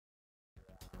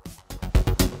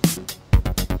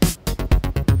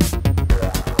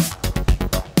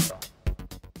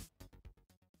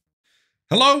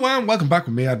Hello and welcome back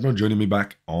with me, Admiral, joining me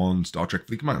back on Star Trek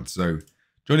Fleet Command. So,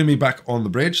 joining me back on the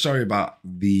bridge. Sorry about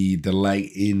the delay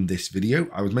in this video.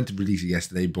 I was meant to release it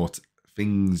yesterday, but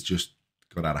things just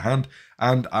got out of hand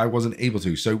and I wasn't able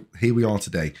to. So, here we are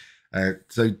today.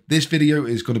 So, this video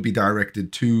is going to be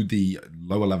directed to the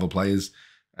lower level players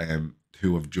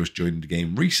who have just joined the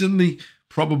game recently.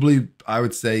 Probably, I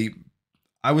would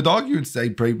argue and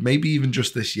say maybe even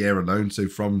just this year alone. So,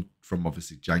 from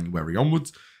obviously January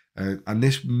onwards. And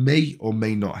this may or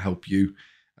may not help you,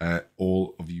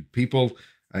 all of you people.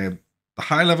 The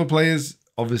high level players,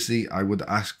 obviously, I would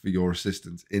ask for your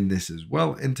assistance in this as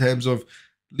well, in terms of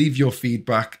leave your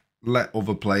feedback, let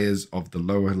other players of the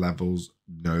lower levels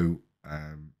know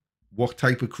what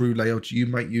type of crew layouts you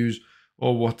might use,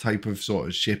 or what type of sort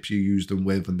of ships you use them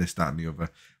with, and this, that, and the other.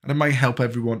 And it might help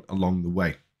everyone along the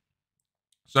way.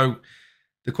 So,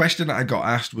 the question that I got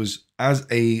asked was, as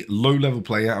a low-level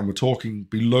player, and we're talking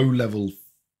below level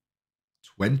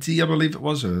 20, I believe it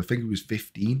was, or I think it was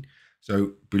 15.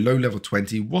 So below level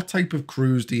 20, what type of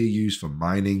crews do you use for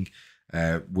mining,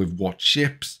 with what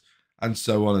ships, and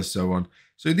so on and so on.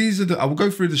 So these are I will go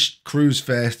through the crews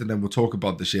first, and then we'll talk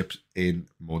about the ships in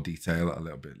more detail a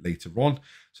little bit later on.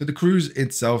 So the crews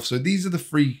itself, so these are the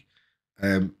three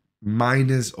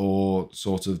miners, or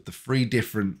sort of the three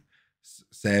different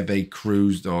survey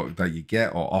crews that you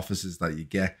get, or officers that you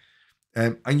get,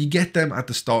 and you get them at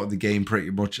the start of the game.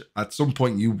 Pretty much at some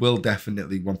point you will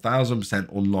definitely 1000%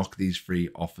 unlock these three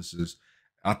officers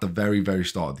at the very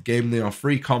start of the game. They are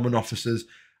three common officers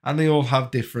and they all have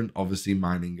different, obviously,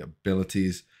 mining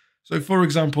abilities. So for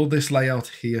example, this layout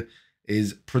here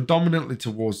is predominantly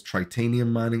towards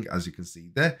titanium mining. As you can see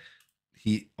there,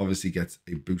 he obviously gets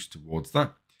a boost towards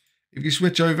that. If you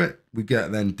switch over, we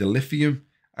get then dilithium.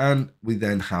 And we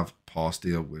then have power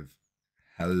steel with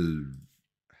Helvia,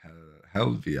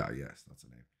 yes, that's the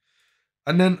name.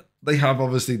 And then they have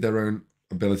obviously their own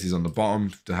abilities on the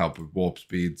bottom to help with warp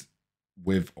speeds,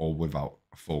 with or without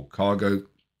a full cargo.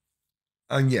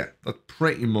 And yeah, that's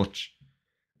pretty much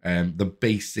the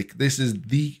basic. This is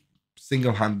the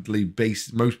single-handedly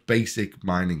most basic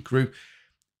mining crew.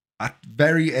 At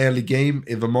very early game,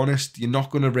 if I'm honest, you're not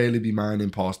going to really be mining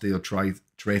power steel, trait,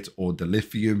 or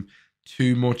dilithium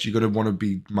too much. You're going to want to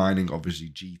be mining obviously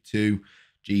G2,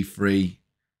 G3,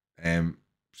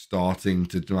 starting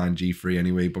to mine G3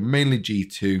 anyway, but mainly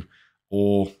G2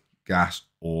 or gas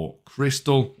or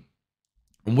crystal.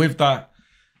 And with that,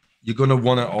 you're going to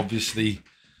want to obviously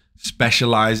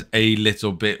specialize a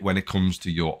little bit when it comes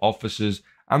to your officers.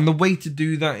 And the way to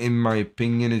do that, in my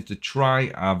opinion, is to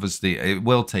try, obviously it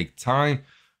will take time,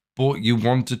 but you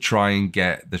want to try and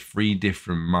get the three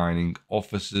different mining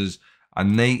officers.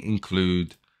 And they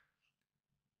include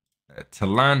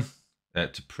Talan,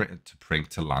 Barrett,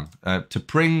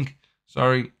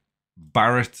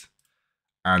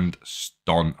 and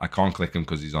Ston. I can't click him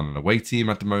because he's on an away team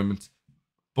at the moment.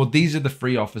 But these are the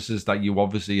three officers that you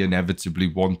obviously inevitably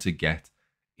want to get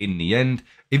in the end.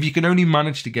 If you can only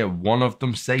manage to get one of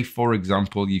them, say for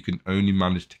example, you can only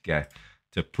manage to get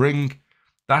T'Pring,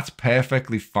 that's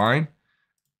perfectly fine.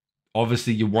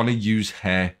 Obviously, you want to use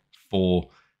her for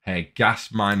her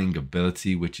gas mining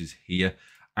ability, which is here.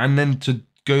 And then to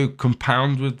go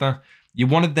compound with that, you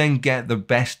want to then get the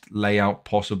best layout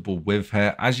possible with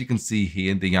her. As you can see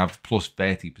here, they have plus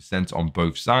 30% on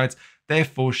both sides.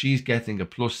 Therefore, she's getting a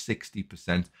plus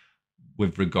 60%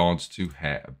 with regards to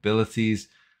her abilities.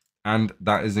 And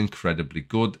that is incredibly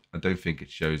good. I don't think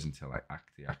it shows until I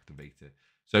activate it.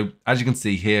 So as you can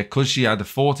see here, because she had a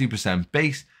 40%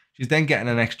 base, she's then getting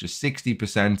an extra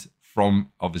 60%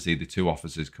 from obviously the two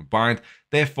officers combined.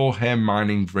 Therefore, her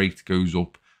mining rate goes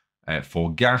up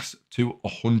for gas to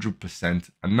 100%.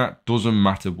 And that doesn't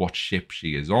matter what ship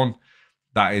she is on.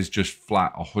 That is just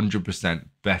flat 100%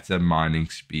 better mining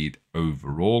speed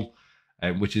overall,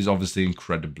 which is obviously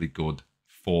incredibly good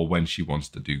for when she wants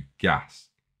to do gas.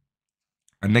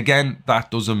 And again,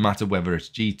 that doesn't matter whether it's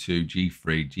G2,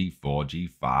 G3, G4,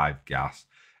 G5 gas.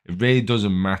 It really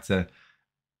doesn't matter.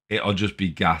 It'll just be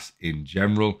gas in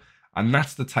general. And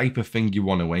that's the type of thing you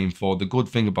want to aim for. The good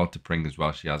thing about T'Pring as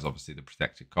well, she has obviously the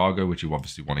protected cargo, which you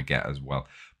obviously want to get as well.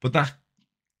 But that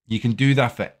you can do that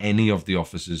for any of the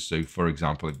officers. So for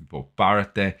example, if you put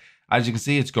Barrett there, as you can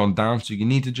see, it's gone down. So you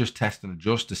need to just test and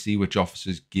adjust to see which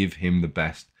officers give him the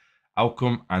best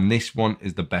outcome. And this one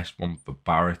is the best one for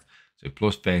Barrett. So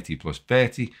plus 30, plus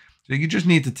 30. So you just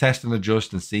need to test and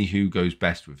adjust and see who goes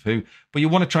best with who. But you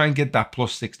want to try and get that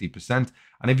plus 60%.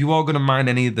 And if you are going to mine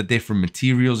any of the different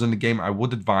materials in the game, I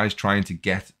would advise trying to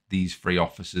get these three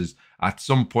officers at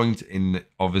some point in,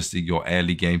 obviously, your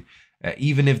early game.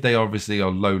 Even if they obviously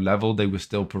are low level, they will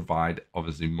still provide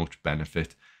obviously much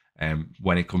benefit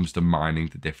when it comes to mining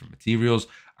the different materials.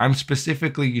 And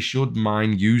specifically, you should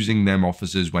mine using them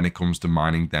officers when it comes to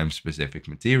mining them specific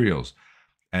materials.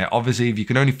 Obviously, if you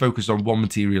can only focus on one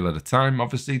material at a time,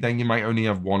 obviously, then you might only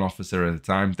have one officer at a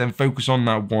time. Then focus on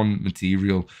that one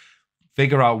material.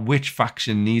 Figure out which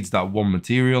faction needs that one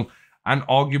material, and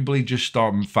arguably just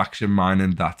start faction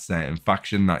mining that certain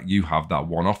faction that you have that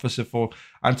one officer for.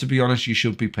 And to be honest, you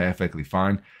should be perfectly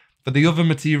fine. For the other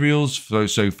materials,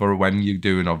 so for when you're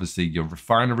doing obviously your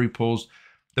refinery pulls,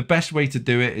 the best way to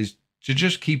do it is to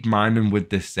just keep mining with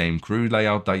this same crew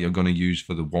layout that you're going to use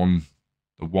for the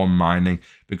one mining,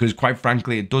 because quite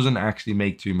frankly, it doesn't actually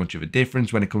make too much of a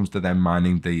difference when it comes to them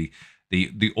mining the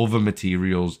other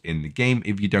materials in the game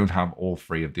if you don't have all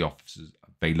three of the officers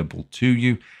available to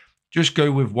you. Just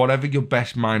go with whatever your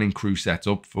best mining crew set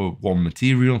up for one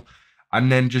material, and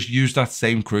then just use that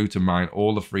same crew to mine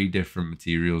all the three different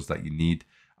materials that you need,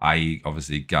 i.e.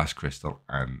 obviously gas crystal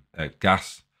and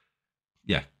gas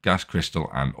crystal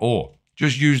and ore.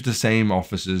 Just use the same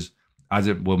officers, as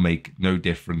it will make no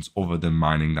difference other than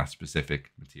mining that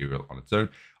specific material on its own.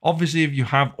 Obviously, if you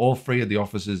have all three of the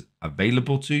officers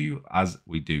available to you, as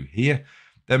we do here,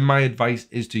 then my advice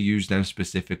is to use them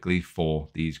specifically for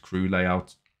these crew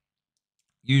layouts.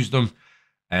 Use them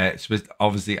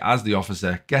obviously as the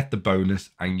officer, get the bonus,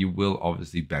 and you will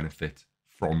obviously benefit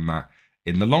from that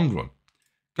in the long run.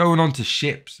 Going on to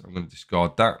ships, I'm going to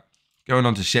discard that. Going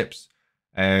on to ships,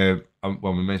 well,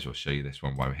 we may as well show you this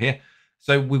one while we're here.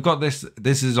 So we've got this.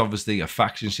 This is obviously a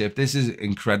faction ship. This is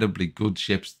incredibly good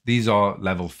ships. These are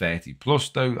level 30 plus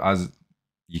though, as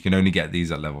you can only get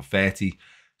these at level 30.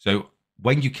 So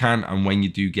when you can and when you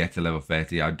do get to level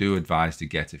 30, I do advise to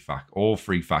get all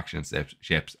three faction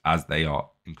ships, as they are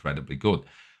incredibly good.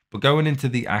 But going into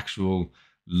the actual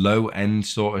low end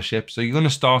sort of ship, so you're going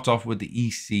to start off with the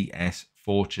ECS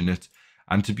Fortunate.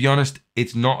 And to be honest,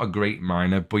 it's not a great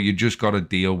miner, but you just got to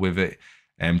deal with it.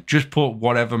 Just put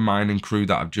whatever mining crew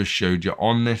that I've just showed you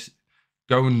on this.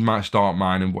 Go and start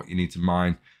mining what you need to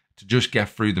mine to just get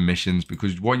through the missions,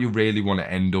 because what you really want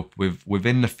to end up with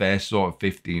within the first sort of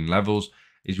 15 levels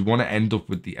is you want to end up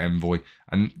with the Envoy.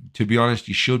 And to be honest,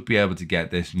 you should be able to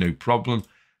get this no problem,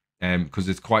 because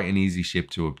it's quite an easy ship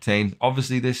to obtain.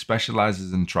 Obviously, this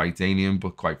specializes in titanium,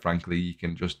 but quite frankly, you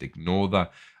can just ignore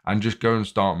that and just go and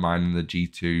start mining the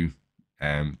G2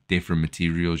 different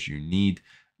materials you need.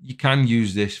 You can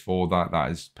use this for that. That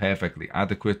is perfectly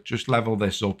adequate. Just level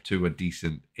this up to a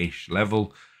decent-ish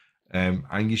level,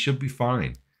 and you should be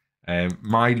fine.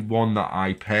 My one that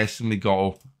I personally got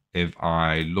up, if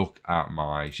I look at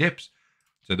my ships,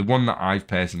 so the one that I've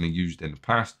personally used in the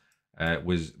past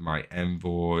was my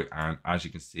Envoy, and as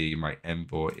you can see, my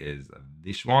Envoy is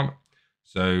this one.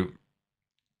 So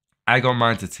I got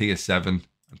mine to tier 7.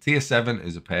 And tier 7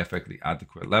 is a perfectly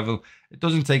adequate level. It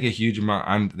doesn't take a huge amount,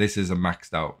 and this is a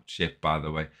maxed out ship, by the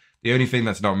way. The only thing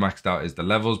that's not maxed out is the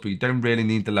levels, but you don't really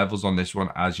need the levels on this one,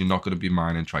 as you're not going to be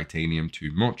mining titanium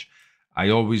too much. I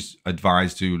always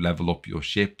advise to level up your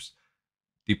ships,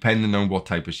 depending on what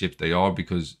type of ship they are,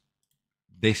 because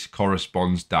this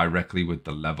corresponds directly with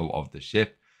the level of the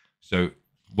ship. So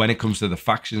when it comes to the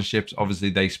faction ships, obviously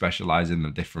they specialize in the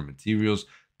different materials.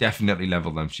 Definitely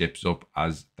level them ships up,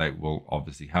 as they will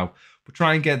obviously help. But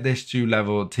try and get this to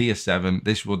level tier 7.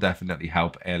 This will definitely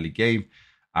help early game,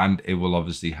 and it will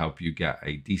obviously help you get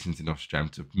a decent enough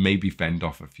strength to maybe fend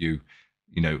off a few,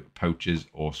 poachers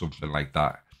or something like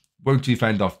that. Won't you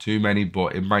fend off too many,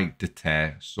 but it might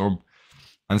deter some,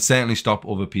 and certainly stop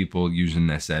other people using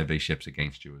their survey ships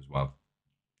against you as well.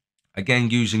 Again,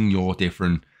 using your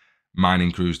different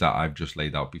mining crews that I've just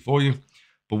laid out before you.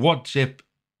 But what ship?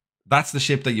 That's the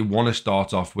ship that you want to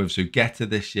start off with. So get to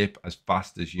this ship as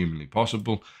fast as humanly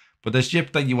possible. But the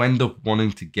ship that you end up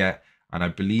wanting to get, and I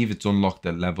believe it's unlocked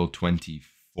at level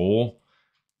 24.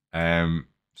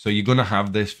 So you're going to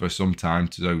have this for some time.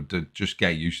 So to just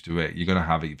get used to it. You're going to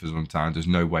have it for some time. There's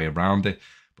no way around it.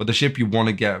 But the ship you want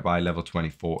to get by level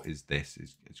 24 is this.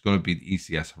 It's going to be the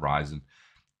ECS Horizon.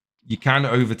 You can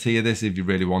over tier this if you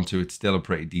really want to. It's still a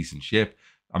pretty decent ship.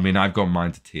 I mean, I've got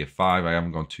mine to tier 5. I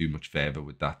haven't gone too much further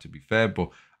with that, to be fair.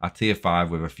 But at tier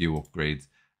 5 with a few upgrades,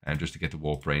 and just to get the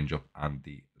warp range up and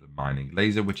the mining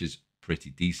laser, which is pretty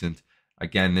decent.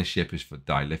 Again, this ship is for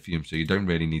dilithium, so you don't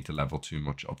really need to level too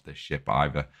much of this ship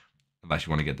either, unless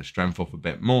you want to get the strength up a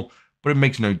bit more. But it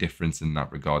makes no difference in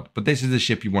that regard. But this is the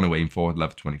ship you want to aim for at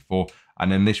level 24.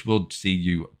 And then this will see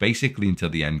you basically until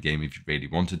the end game if you really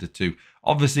wanted it to.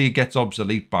 Obviously, it gets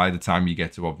obsolete by the time you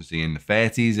get to obviously in the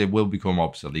 30s. It will become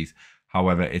obsolete.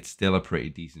 However, it's still a pretty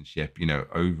decent ship,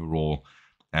 overall.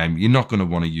 You're not going to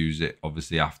want to use it,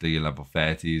 obviously, after your level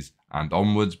 30s and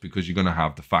onwards, because you're going to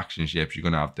have the faction ships. You're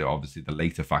going to have obviously the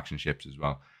later faction ships as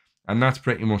well. And that's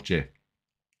pretty much it.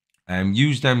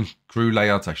 Use them crew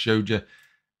layouts I showed you.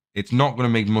 It's not going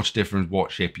to make much difference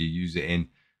what ship you use it in.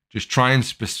 Just try and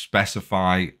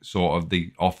specify sort of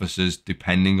the officers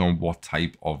depending on what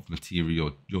type of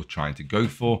material you're trying to go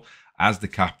for. As the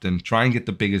captain, try and get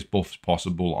the biggest buffs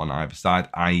possible on either side,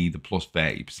 i.e. the plus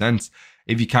 30%.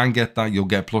 If you can get that, you'll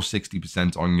get plus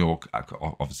 60% on your,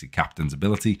 obviously, captain's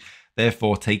ability.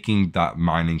 Therefore, taking that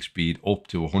mining speed up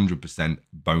to 100%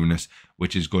 bonus,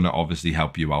 which is going to obviously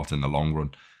help you out in the long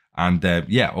run. And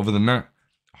yeah, other than that,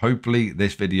 hopefully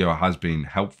this video has been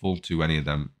helpful to any of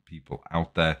them people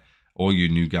out there, all you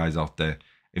new guys out there.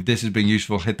 If this has been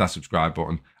useful, hit that subscribe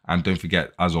button. And don't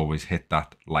forget, as always, hit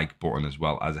that like button as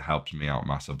well, as it helps me out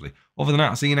massively. Other than that,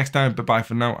 I'll see you next time. Bye-bye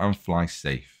for now, and fly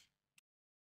safe.